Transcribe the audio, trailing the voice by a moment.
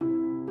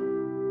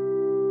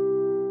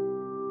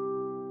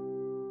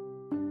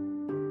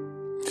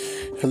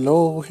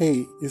Hello,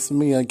 hey, it's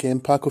me again,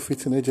 Paco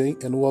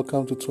Fitineje, and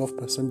welcome to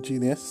 12%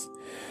 Genius.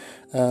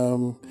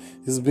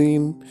 It's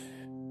been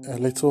a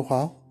little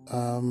while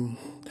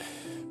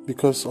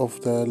because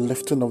of the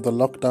lifting of the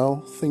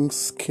lockdown.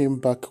 Things came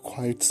back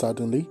quite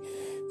suddenly,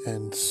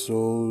 and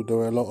so there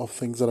were a lot of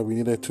things that we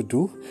needed to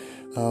do.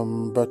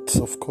 But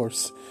of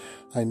course,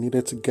 I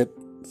needed to get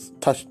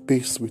touch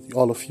base with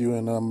all of you,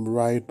 and I'm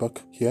right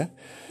back here.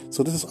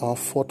 So this is our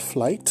fourth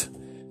flight,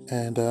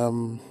 and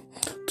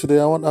today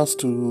I want us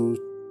to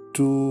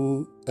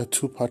do a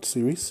two-part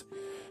series.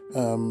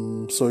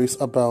 So it's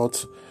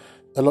about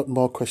a lot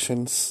more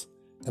questions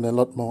and a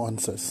lot more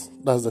answers.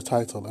 That's the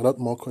title. A lot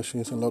more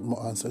questions and a lot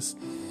more answers.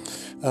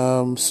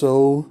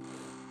 So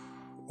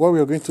what we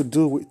are going to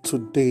do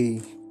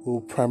today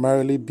will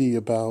primarily be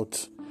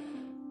about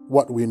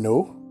what we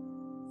know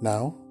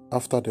now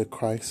after the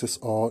crisis,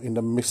 or in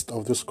the midst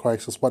of this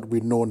crisis, what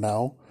we know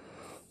now,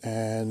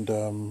 and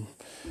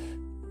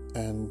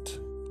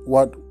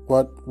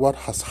what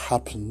has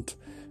happened,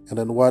 and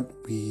then what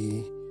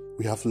we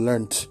have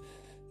learned,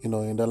 in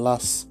the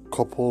last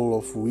couple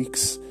of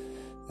weeks,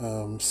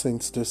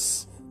 since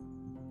this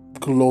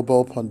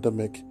global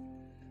pandemic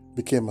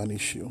became an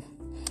issue.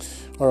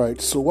 All right,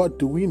 so what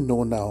do we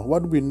know now?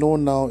 What we know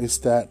now is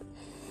that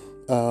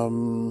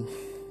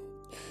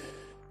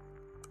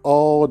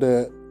all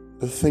the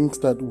things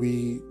that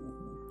we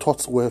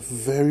thought were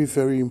very,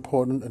 very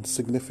important and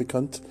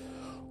significant,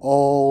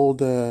 all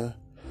the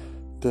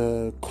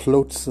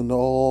clothes and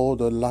all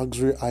the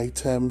luxury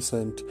items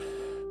and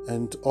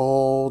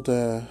all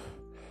the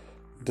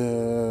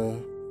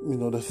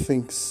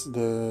things,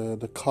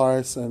 the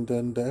cars, and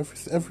then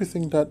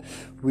everything that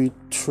we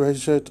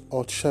treasured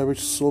or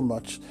cherished so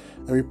much,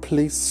 and we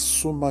placed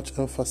so much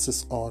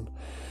emphasis on,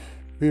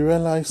 we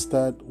realized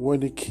that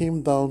when it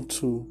came down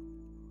to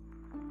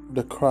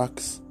the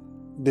cracks,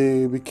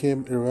 they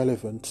became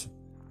irrelevant.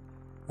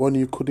 When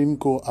you couldn't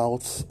go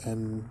out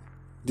and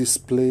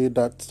display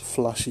that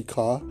flashy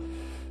car,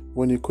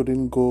 when you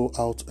couldn't go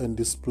out and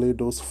display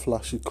those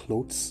flashy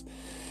clothes,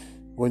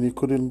 when you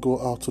couldn't go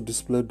out to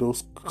display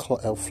those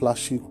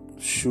flashy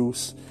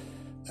shoes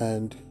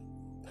and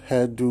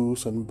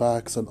hairdos and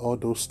bags and all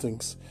those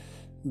things,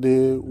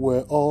 they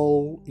were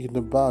all in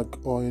the bag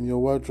or in your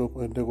wardrobe,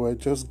 and they were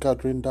just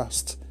gathering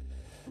dust.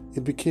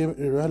 It became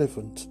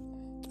irrelevant.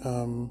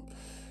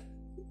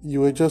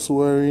 You were just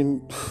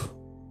wearing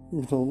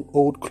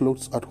old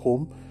clothes at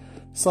home.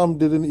 Some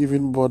didn't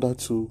even bother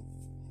to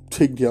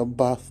take their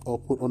bath or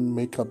put on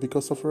makeup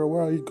because of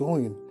where are you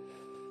going,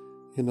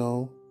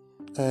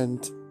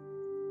 and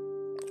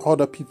all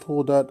the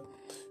people that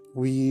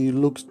we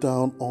looked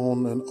down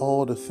on and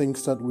all the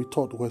things that we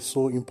thought were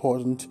so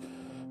important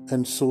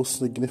and so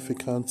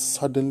significant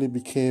suddenly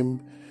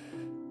became,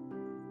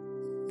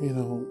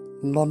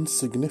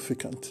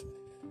 non-significant.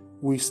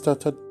 We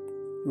started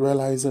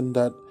realizing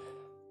that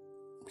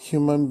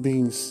human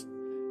beings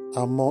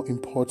are more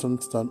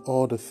important than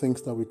all the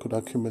things that we could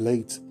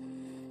accumulate.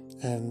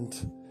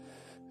 And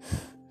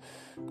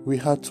we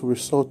had to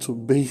resort to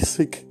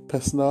basic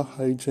personal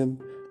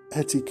hygiene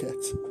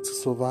etiquette to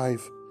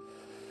survive.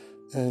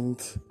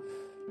 And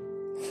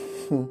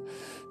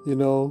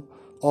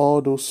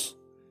all those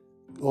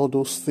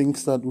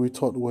things that we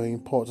thought were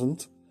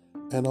important,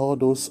 and all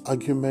those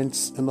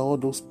arguments and all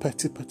those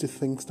petty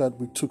things that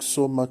we took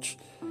so much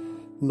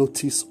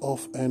notice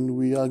of and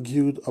we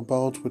argued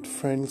about with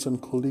friends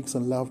and colleagues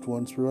and loved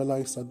ones, we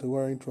realized that they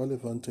weren't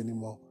relevant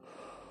anymore.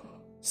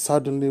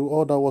 Suddenly,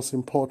 all that was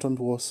important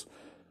was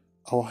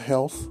our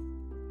health,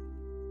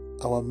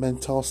 our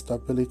mental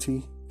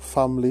stability,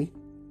 family,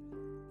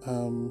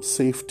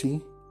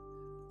 safety,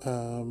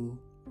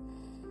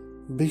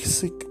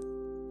 basic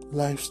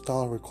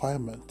lifestyle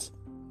requirements.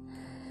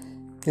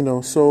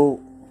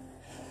 So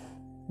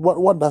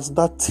what does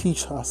that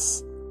teach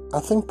us?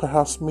 I think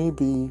perhaps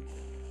maybe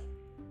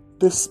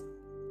this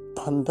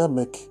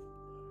pandemic,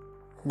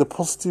 the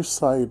positive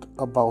side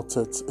about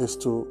it is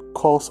to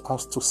cause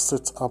us to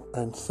sit up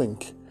and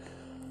think.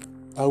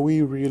 Are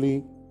we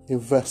really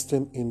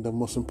investing in the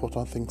most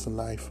important things in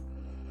life?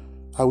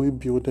 Are we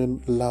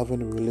building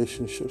loving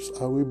relationships?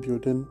 Are we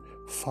building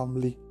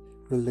family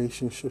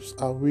relationships?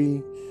 Are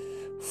we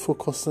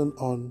focusing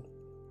on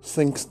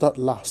things that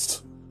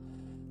last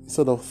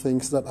instead of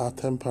things that are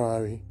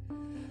temporary?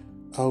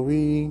 Are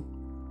we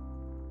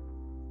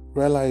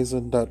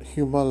realizing that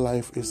human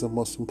life is the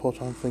most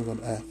important thing on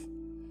earth,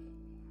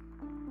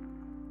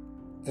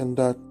 and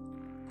that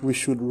we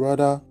should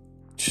rather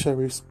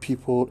cherish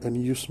people and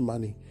use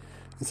money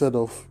instead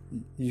of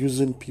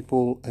using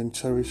people and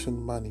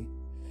cherishing money?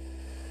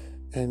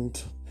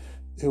 And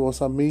it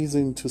was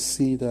amazing to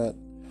see that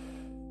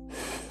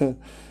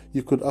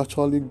you could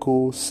actually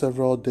go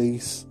several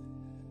days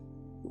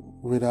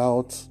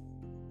without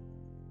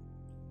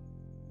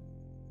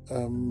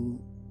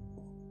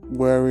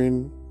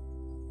wearing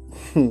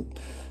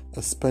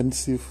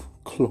expensive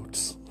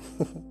clothes.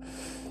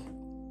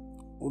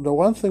 The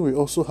one thing we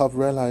also have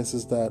realized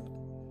is that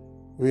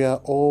we are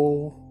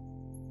all,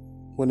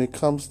 when it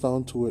comes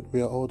down to it,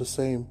 we are all the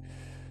same.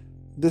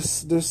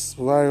 This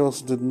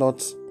virus did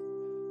not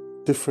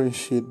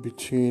differentiate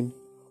between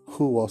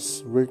who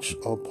was rich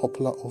or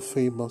popular or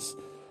famous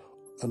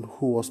and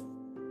who was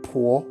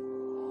poor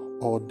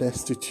or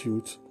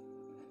destitute.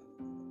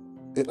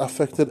 It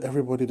affected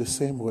everybody the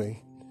same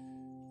way,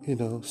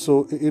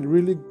 so it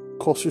really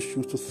causes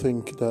you to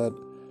think that,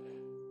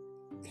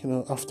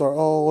 after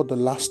all the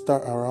laughter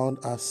around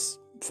us,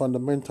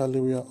 fundamentally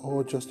we are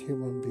all just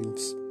human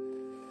beings.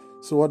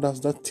 So what does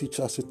that teach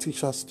us? It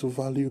teaches us to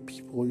value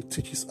people. It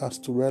teaches us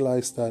to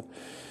realize that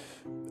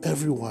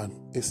everyone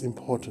is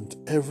important.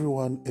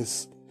 Everyone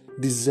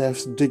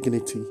deserves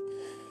dignity,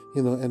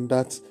 and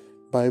that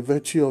by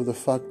virtue of the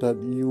fact that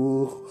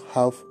you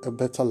have a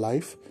better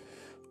life,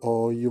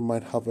 or you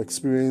might have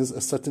experienced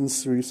a certain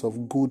series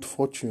of good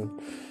fortune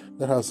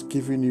that has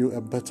given you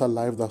a better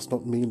life, does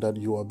not mean that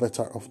you are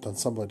better off than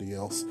somebody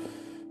else.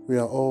 We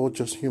are all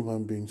just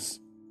human beings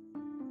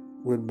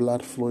with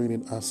blood flowing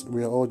in us.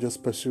 We are all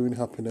just pursuing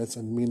happiness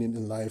and meaning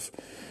in life.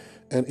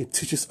 And it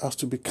teaches us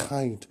to be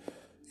kind.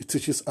 It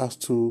teaches us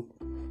to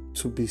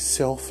be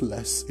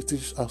selfless. It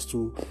teaches us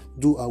to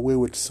do away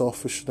with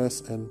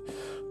selfishness and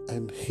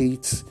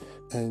hate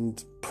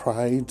and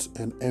pride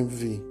and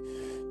envy,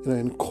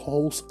 and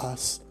calls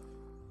us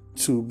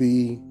to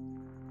be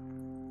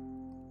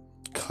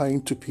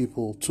kind to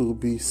people, to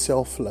be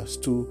selfless,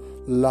 to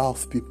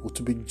love people,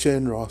 to be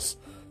generous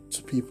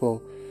to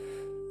people.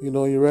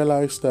 You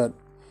realize that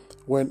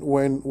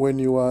when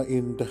you are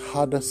in the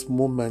hardest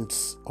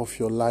moments of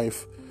your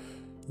life,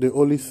 the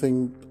only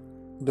thing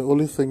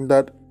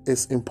that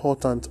is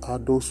important are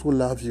those who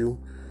love you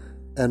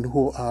and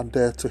who are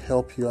there to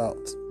help you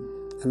out.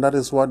 And that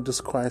is what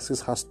this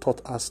crisis has taught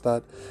us,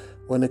 that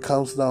when it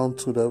comes down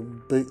to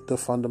the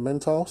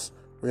fundamentals,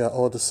 we are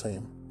all the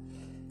same.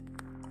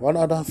 One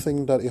other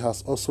thing that it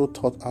has also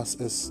taught us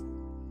is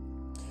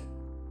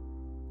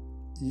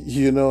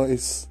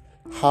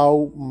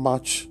how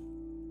much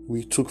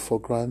we took for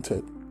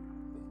granted.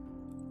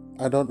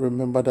 I don't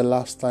remember the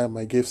last time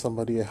I gave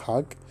somebody a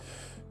hug.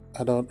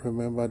 I don't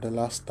remember the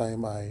last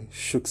time I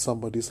shook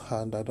somebody's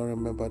hand. I don't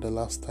remember the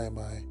last time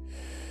I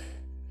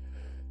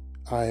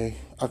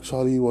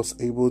actually was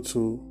able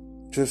to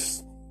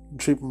just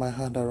drip my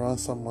hand around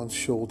someone's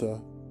shoulder.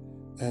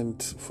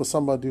 And for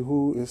somebody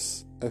who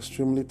is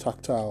extremely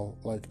tactile,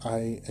 like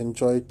I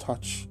enjoy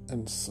touch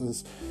and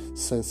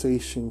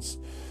sensations,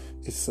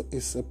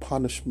 it's a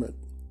punishment.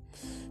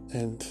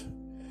 And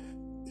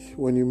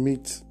when you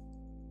meet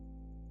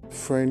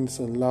friends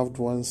and loved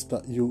ones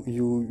that you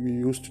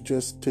used to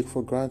just take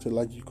for granted,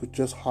 like you could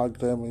just hug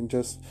them and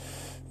just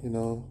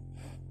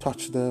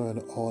touch them and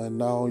all, and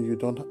now you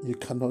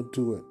cannot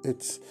do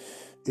it.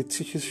 It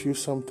teaches you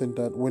something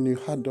that when you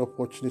had the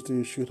opportunity,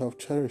 you should have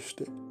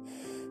cherished it.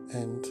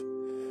 And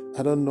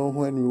I don't know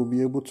when we will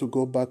be able to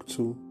go back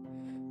to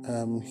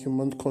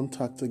human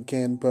contact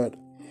again, but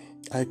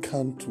I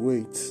can't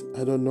wait.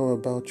 I don't know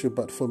about you,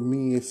 but for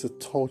me it's a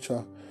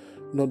torture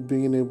not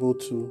being able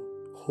to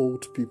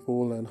hold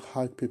people and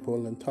hug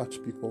people and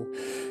touch people.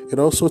 It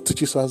also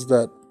teaches us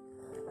that,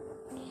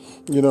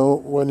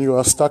 when you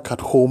are stuck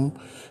at home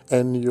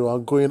and you are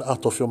going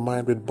out of your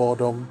mind with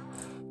boredom,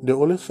 the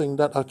only thing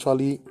that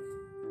actually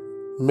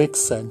makes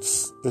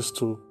sense is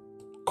to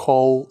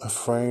call a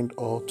friend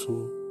or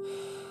to,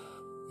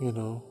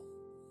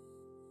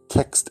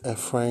 text a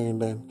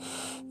friend. And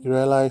you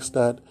realize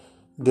that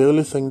the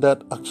only thing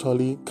that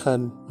actually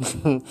can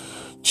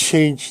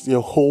change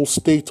your whole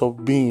state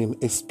of being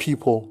is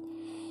people,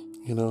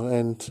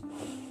 and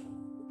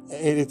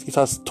it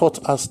has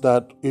taught us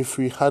that if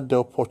we had the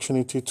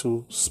opportunity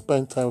to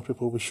spend time with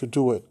people, we should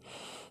do it.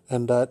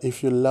 And that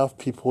if you love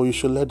people, you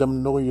should let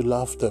them know you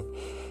love them.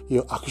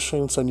 Your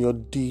actions and your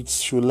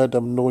deeds should let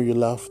them know you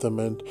love them.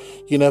 And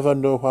you never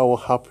know what will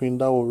happen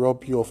that will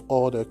rob you of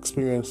all the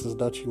experiences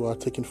that you are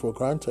taking for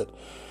granted.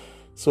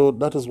 So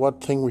that is one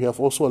thing we have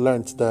also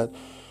learned, that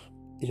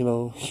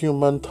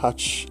human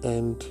touch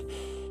and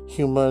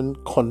human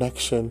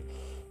connection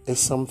is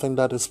something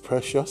that is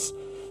precious,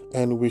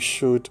 and we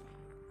should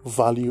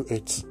value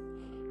it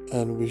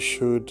and we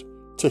should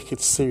take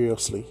it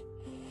seriously.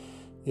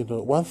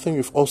 One thing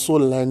we've also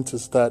learned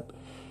is that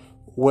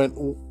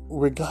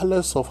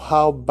regardless of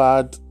how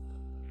bad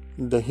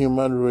the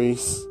human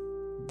race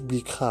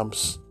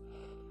becomes,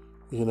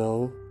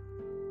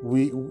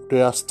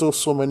 there are still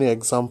so many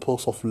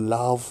examples of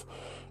love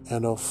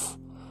and of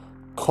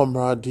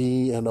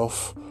camaraderie and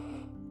of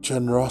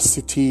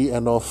generosity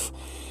and of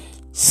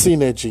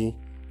synergy.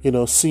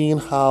 Seeing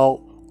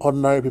how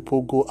ordinary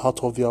people go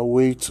out of their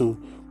way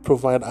to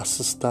provide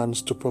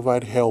assistance, to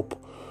provide help,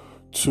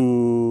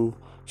 to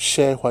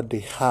share what they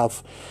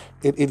have.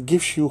 It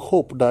gives you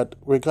hope that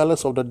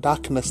regardless of the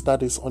darkness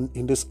that is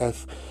in this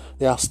earth,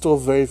 there are still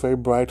very, very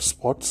bright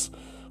spots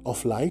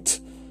of light,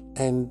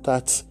 and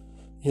that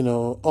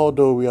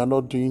although we are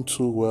not doing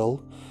too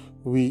well,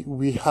 we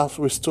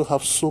still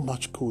have so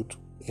much good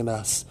in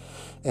us.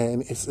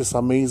 And it's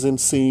amazing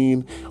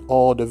seeing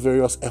all the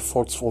various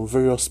efforts from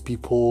various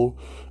people,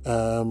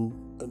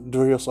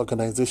 various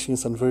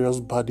organizations and various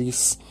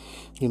bodies,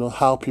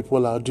 how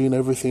people are doing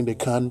everything they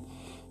can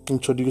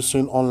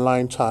introducing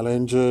online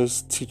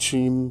challenges,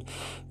 teaching,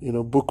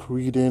 book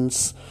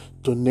readings,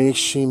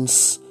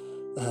 donations,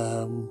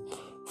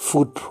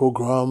 food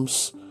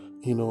programs,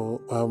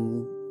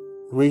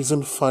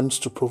 raising funds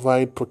to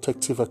provide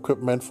protective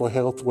equipment for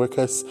health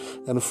workers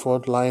and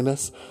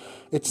frontliners.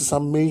 It is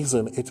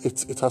amazing.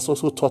 It has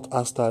also taught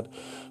us that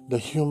the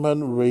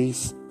human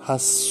race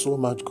has so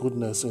much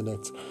goodness in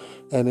it.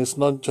 And it's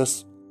not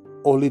just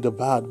only the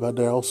bad, but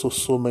there are also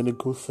so many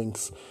good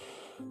things.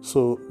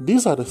 So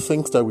these are the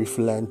things that we've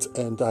learned,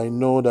 and I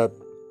know that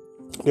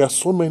there are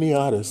so many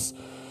others.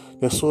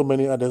 There's so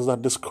many others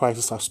that this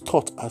crisis has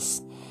taught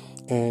us.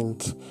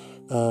 And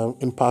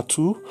in part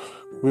 2,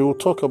 we will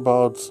talk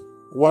about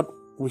what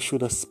we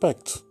should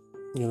expect,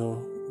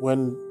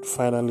 when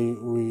finally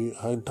we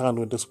are done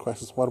with this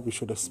crisis, what we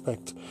should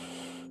expect.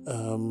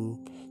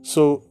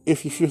 So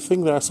if you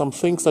think there are some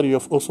things that you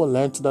have also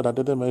learned that I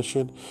didn't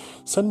mention,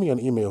 send me an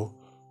email,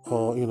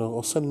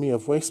 or send me a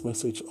voice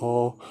message,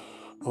 or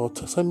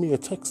send me a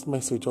text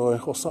message or a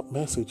WhatsApp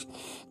message,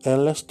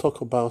 and let's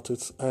talk about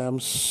it. I am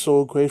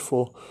so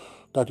grateful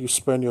that you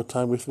spend your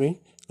time with me.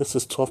 This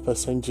is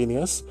 12%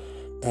 Genius,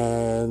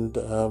 and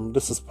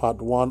this is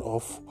part 1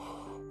 of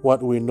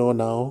what we know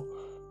now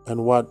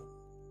and what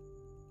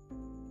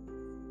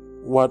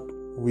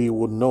we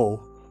would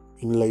know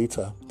in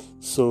later.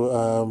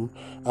 So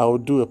I will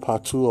do a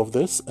part 2 of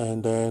this,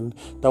 and then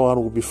that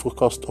one will be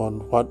focused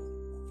on what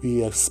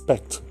we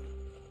expect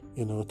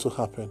to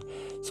happen.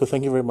 So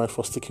thank you very much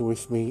for sticking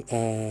with me,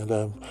 and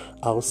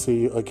I'll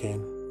see you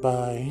again.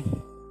 Bye.